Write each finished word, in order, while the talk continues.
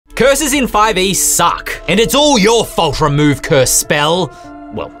Curses in 5e suck, and it's all your fault, remove curse spell.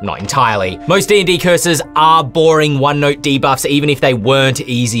 Well, not entirely. Most D&D curses are boring one-note debuffs even if they weren't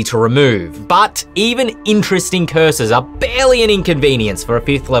easy to remove. But even interesting curses are barely an inconvenience for a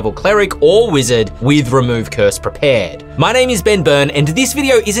 5th level cleric or wizard with remove curse prepared. My name is Ben Byrne, and this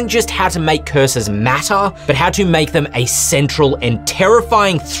video isn't just how to make curses matter, but how to make them a central and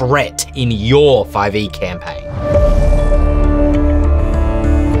terrifying threat in your 5e campaign.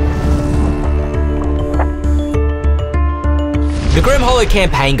 The Grimhollow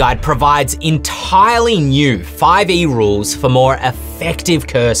Campaign Guide provides entirely new 5e rules for more effective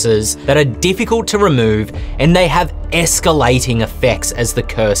curses that are difficult to remove, and they have escalating effects as the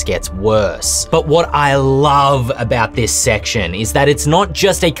curse gets worse. But what I love about this section is that it's not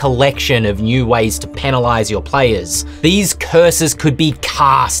just a collection of new ways to penalize your players. These curses could be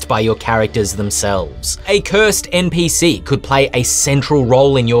cast by your characters themselves. A cursed NPC could play a central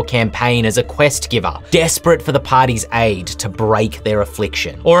role in your campaign as a quest giver, desperate for the party's aid to break their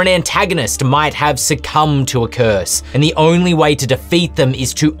affliction. Or an antagonist might have succumbed to a curse, and the only way to defeat them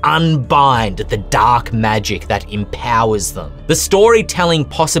is to unbind the dark magic that empowers them. The storytelling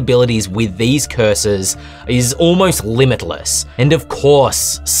possibilities with these curses is almost limitless. And of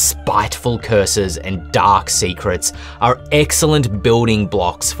course, spiteful curses and dark secrets are excellent building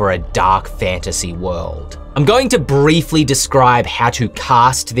blocks for a dark fantasy world. I'm going to briefly describe how to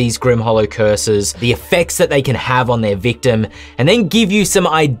cast these Grimhollow curses, the effects that they can have on their victim, and then give you some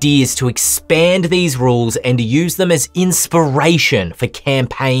ideas to expand these rules and use them as inspiration for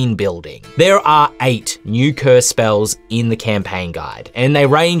campaign building. There are 8 new curse spells in the campaign guide, and they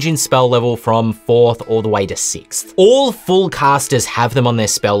range in spell level from 4th all the way to 6th. All full casters have them on their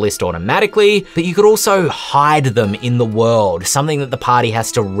spell list automatically, but you could also hide them in the world, something that the party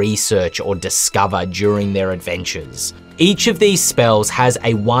has to research or discover during their adventures. Each of these spells has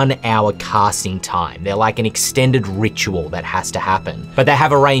a 1-hour casting time. They're like an extended ritual that has to happen, but they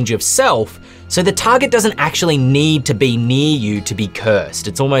have a range of self, so the target doesn't actually need to be near you to be cursed.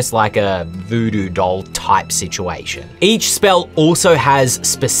 It's almost like a voodoo doll type situation. Each spell also has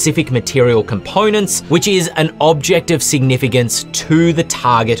specific material components, which is an object of significance to the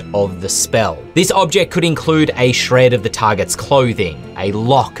target of the spell. This object could include a shred of the target's clothing, a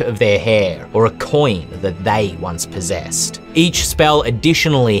lock of their hair, or a coin that they once possessed. Each spell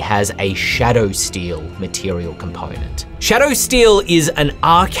additionally has a Shadow Steel material component. Shadow Steel is an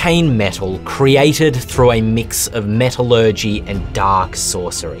arcane metal created through a mix of metallurgy and dark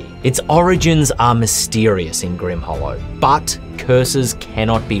sorcery. Its origins are mysterious in Grimhollow, but curses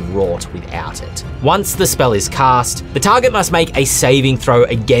cannot be wrought without it. Once the spell is cast, the target must make a saving throw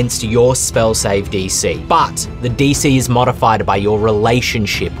against your spell save DC, but the DC is modified by your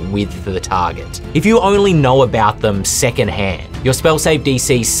relationship with the target. If you only know about them secondhand, your spell save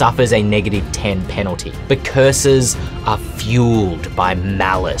DC suffers a -10 penalty, but curses are fueled by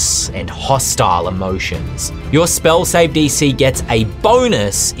malice and hostile emotions. Your spell save DC gets a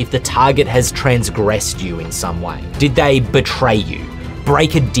bonus if the target has transgressed you in some way. Did they betray you,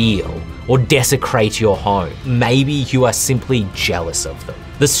 break a deal, or desecrate your home? Maybe you are simply jealous of them.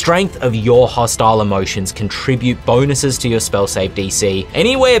 The strength of your hostile emotions contribute bonuses to your spell save DC,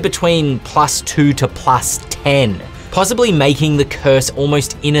 anywhere between +2 to +10, possibly making the curse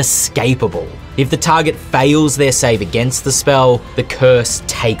almost inescapable. If the target fails their save against the spell, the curse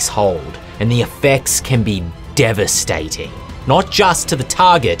takes hold, and the effects can be devastating, not just to the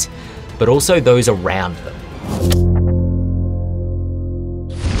target, but also those around them.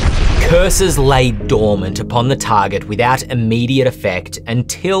 Curses lay dormant upon the target without immediate effect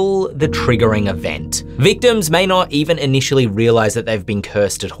until the triggering event. Victims may not even initially realize that they've been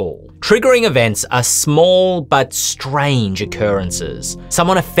cursed at all. Triggering events are small but strange occurrences.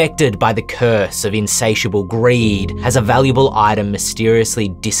 Someone affected by the curse of insatiable greed has a valuable item mysteriously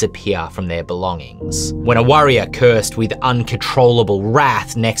disappear from their belongings. When a warrior cursed with uncontrollable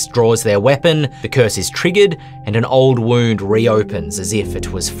wrath next draws their weapon, the curse is triggered and an old wound reopens as if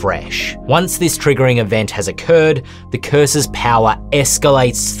it was fresh. Once this triggering event has occurred, the curse's power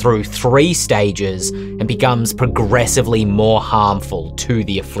escalates through 3 stages and becomes progressively more harmful to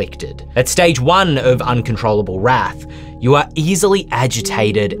the afflicted. At stage 1 of uncontrollable wrath, you are easily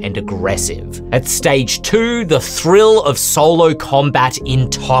agitated and aggressive. At stage 2, the thrill of solo combat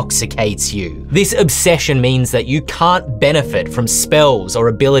intoxicates you. This obsession means that you can't benefit from spells or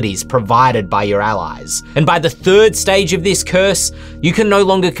abilities provided by your allies. And by the 3rd stage of this curse, you can no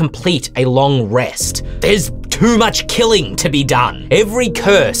longer complete a long rest. There's too too much killing to be done. Every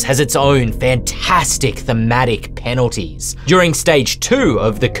curse has its own fantastic thematic penalties. During stage 2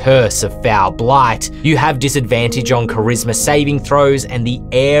 of the Curse of Foul Blight, you have disadvantage on charisma saving throws and the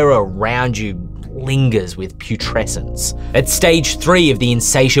air around you lingers with putrescence. At stage 3 of the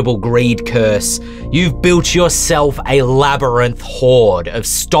Insatiable Greed Curse, you've built yourself a labyrinth hoard of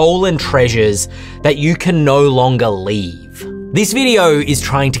stolen treasures that you can no longer leave. This video is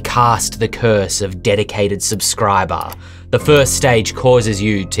trying to cast the curse of dedicated subscriber. The first stage causes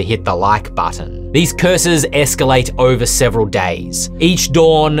you to hit the like button. These curses escalate over several days. Each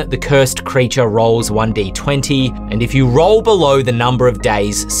dawn, the cursed creature rolls 1d20, and if you roll below the number of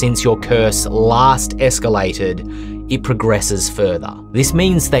days since your curse last escalated, it progresses further. This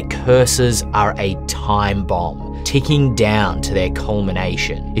means that curses are a time bomb, ticking down to their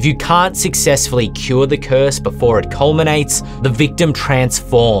culmination. If you can't successfully cure the curse before it culminates, the victim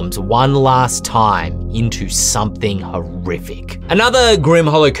transforms one last time into something horrific. Another Grim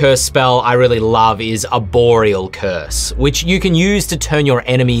Hollow Curse spell I really love is Arboreal Curse, which you can use to turn your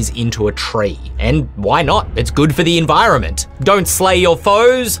enemies into a tree. And why not? It's good for the environment. Don't slay your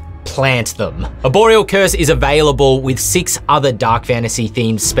foes, plant them. Arboreal Curse is available with 6 other Dark Fantasy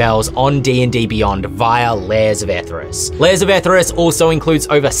themed spells on D&D Beyond via Lairs of Etheirys. Lairs of Etheirys also includes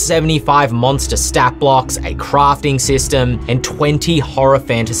over 75 monster stat blocks, a crafting system, and 20 horror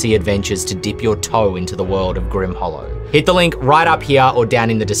fantasy adventures to dip your toe into the world of Grim Hollow. Hit the link right up here or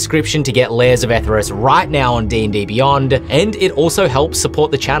down in the description to get Lairs of Etheirys right now on D&D Beyond, and it also helps support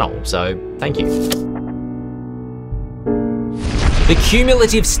the channel, so thank you. The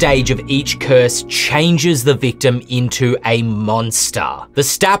cumulative stage of each curse changes the victim into a monster. The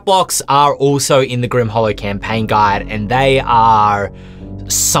stat blocks are also in the Grim Hollow campaign guide, and they are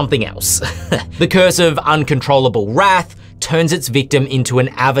something else. The Curse of Uncontrollable Wrath turns its victim into an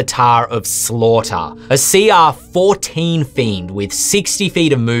avatar of slaughter, a CR 14 fiend with 60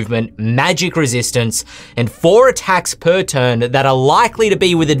 feet of movement, magic resistance, and 4 attacks per turn that are likely to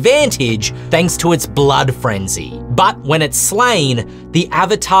be with advantage thanks to its blood frenzy. But when it's slain, the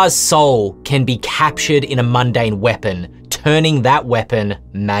avatar's soul can be captured in a mundane weapon, turning that weapon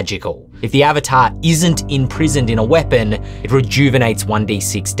magical. If the avatar isn't imprisoned in a weapon, it rejuvenates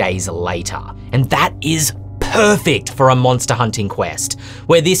 1d6 days later. And that is perfect for a monster hunting quest,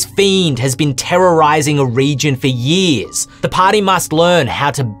 where this fiend has been terrorizing a region for years. The party must learn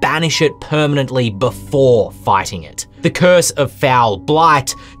how to banish it permanently before fighting it. The Curse of Foul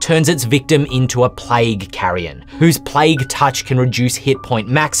Blight turns its victim into a plague carrion, whose plague touch can reduce hit point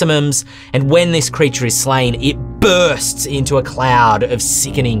maximums, and when this creature is slain, it bursts into a cloud of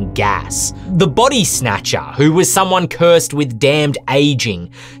sickening gas. The Body Snatcher, who was someone cursed with damned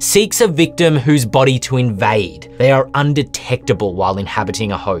aging, seeks a victim whose body to invade. They are undetectable while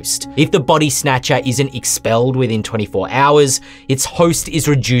inhabiting a host. If the Body Snatcher isn't expelled within 24 hours, its host is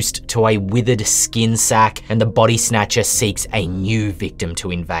reduced to a withered skin sack, and the Body Snatcher seeks a new victim to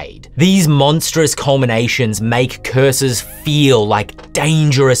invade. These monstrous culminations make curses feel like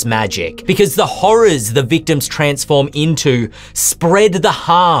dangerous magic, because the horrors the victims transform into spread the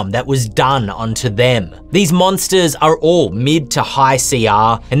harm that was done onto them. These monsters are all mid to high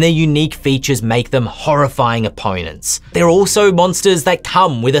CR, and their unique features make them horrifying opponents. They're also monsters that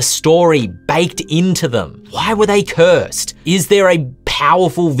come with a story baked into them. Why were they cursed? Is there a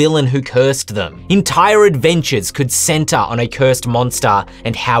powerful villain who cursed them? Entire adventures could center on a cursed monster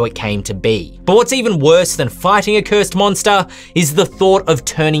and how it came to be. But what's even worse than fighting a cursed monster is the thought of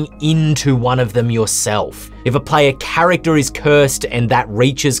turning into one of them yourself. If a player character is cursed and that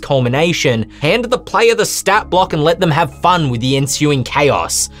reaches culmination, hand the player the stat block and let them have fun with the ensuing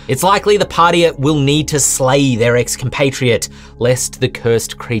chaos. It's likely the party will need to slay their ex-compatriot, lest the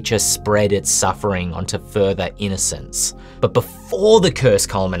cursed creature spread its suffering onto further innocence. But before the curse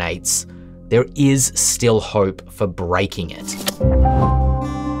culminates, there is still hope for breaking it.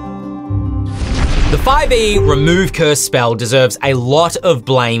 The 5e Remove Curse spell deserves a lot of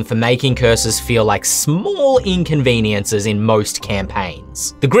blame for making curses feel like small inconveniences in most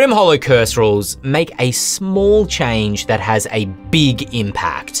campaigns. The Grim Hollow curse rules make a small change that has a big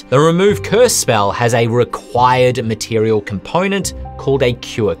impact. The Remove Curse spell has a required material component called a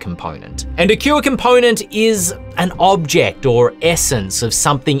cure component. And a cure component is an object or essence of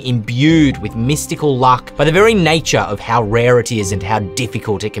something imbued with mystical luck by the very nature of how rare it is and how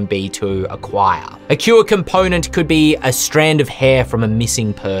difficult it can be to acquire. A cure component could be a strand of hair from a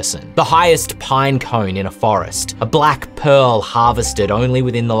missing person, the highest pine cone in a forest, a black pearl harvested only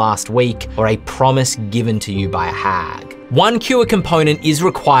within the last week, or a promise given to you by a hag. One cure component is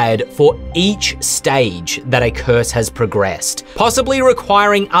required for each stage that a curse has progressed, possibly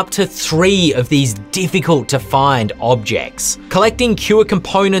requiring up to 3 of these difficult to find objects. Collecting cure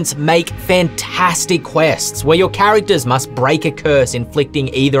components make fantastic quests where your characters must break a curse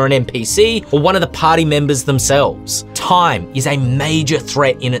inflicting either an NPC or one of the party members themselves. Time is a major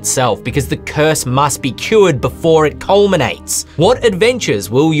threat in itself because the curse must be cured before it culminates. What adventures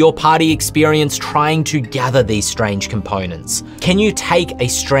will your party experience trying to gather these strange components? Can you take a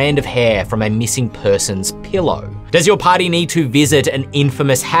strand of hair from a missing person's pillow? Does your party need to visit an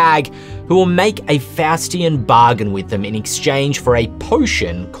infamous hag who will make a Faustian bargain with them in exchange for a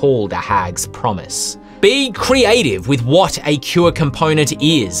potion called a Hag's Promise? Be creative with what a cure component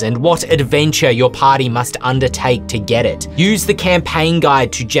is and what adventure your party must undertake to get it. Use the campaign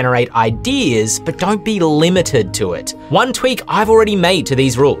guide to generate ideas, but don't be limited to it. One tweak I've already made to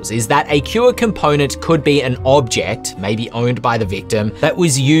these rules is that a cure component could be an object, maybe owned by the victim, that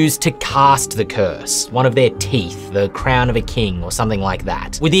was used to cast the curse. One of their teeth, the crown of a king, or something like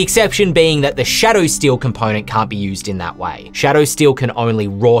that. With the exception being that the Shadow Steel component can't be used in that way. Shadow Steel can only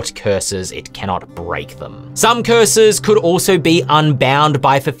wrought curses, it cannot break them. Some curses could also be unbound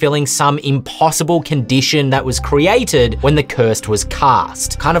by fulfilling some impossible condition that was created when the curse was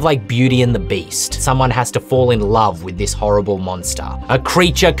cast. Kind of like Beauty and the Beast. Someone has to fall in love with this horrible monster. A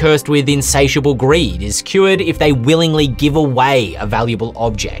creature cursed with insatiable greed is cured if they willingly give away a valuable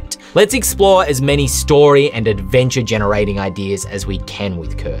object. Let's explore as many story and adventure generating ideas as we can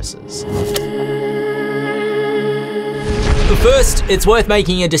with curses. First, it's worth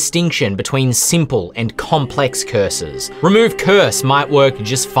making a distinction between simple and complex curses. Remove Curse might work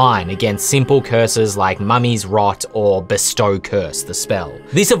just fine against simple curses like Mummy's Rot or Bestow Curse, the spell.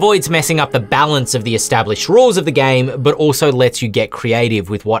 This avoids messing up the balance of the established rules of the game, but also lets you get creative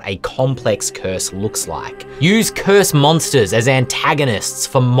with what a complex curse looks like. Use curse monsters as antagonists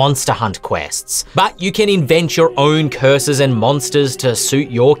for Monster Hunt quests, but you can invent your own curses and monsters to suit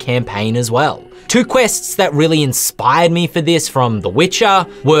your campaign as well. 2 quests that really inspired me for this from The Witcher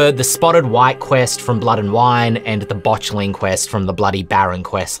were the Spotted White quest from Blood and Wine and the Botchling quest from the Bloody Baron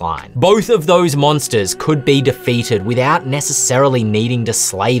questline. Both of those monsters could be defeated without necessarily needing to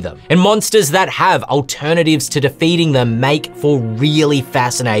slay them. And monsters that have alternatives to defeating them make for really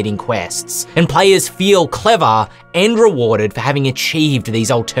fascinating quests. And players feel clever and rewarded for having achieved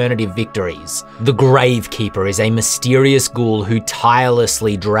these alternative victories. The Gravekeeper is a mysterious ghoul who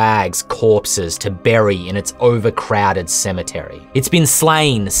tirelessly drags corpses to bury in its overcrowded cemetery. It's been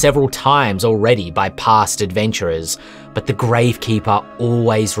slain several times already by past adventurers, but the Gravekeeper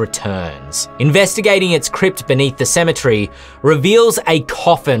always returns. Investigating its crypt beneath the cemetery reveals a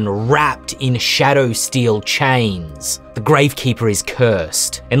coffin wrapped in shadow steel chains. The Gravekeeper is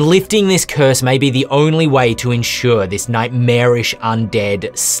cursed, and lifting this curse may be the only way to ensure this nightmarish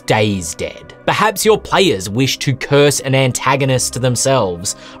undead stays dead. Perhaps your players wish to curse an antagonist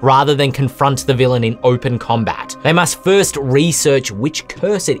themselves, rather than confront the villain in open combat. They must first research which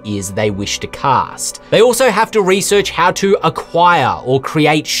curse it is they wish to cast. They also have to research how to acquire or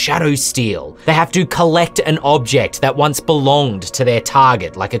create Shadow Steel. They have to collect an object that once belonged to their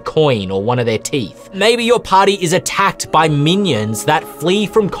target, like a coin or one of their teeth. Maybe your party is attacked by minions that flee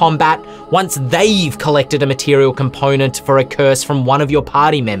from combat once they've collected a material component for a curse from one of your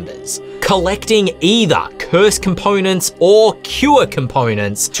party members. Collecting either curse components or cure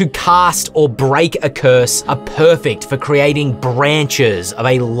components to cast or break a curse are perfect for creating branches of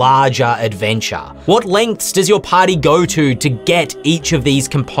a larger adventure. What lengths does your party go to get each of these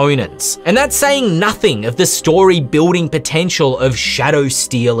components? And that's saying nothing of the story building potential of Shadow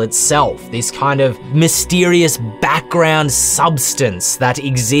Steel itself, this kind of mysterious background substance that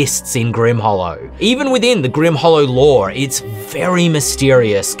exists in Grimhollow. Even within the Grimhollow lore, it's very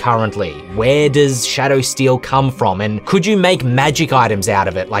mysterious currently. Where does Shadow Steel come from, and could you make magic items out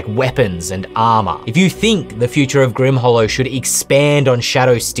of it, like weapons and armor? If you think the future of Grimhollow should expand on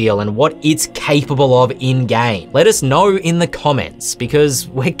Shadow Steel and what it's capable of in-game, let us know in the comments, because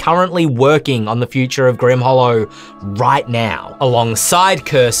we're currently working on the future of Grimhollow right now. Alongside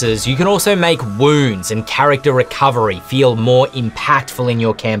curses, you can also make wounds and character recovery feel more impactful in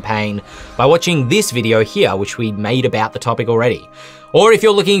your campaign by watching this video here, which we made about the topic already. Or if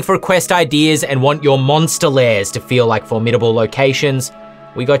you're looking for quest ideas and want your monster lairs to feel like formidable locations,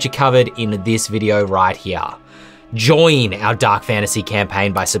 we got you covered in this video right here. Join our Dark Fantasy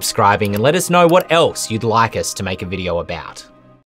campaign by subscribing and let us know what else you'd like us to make a video about.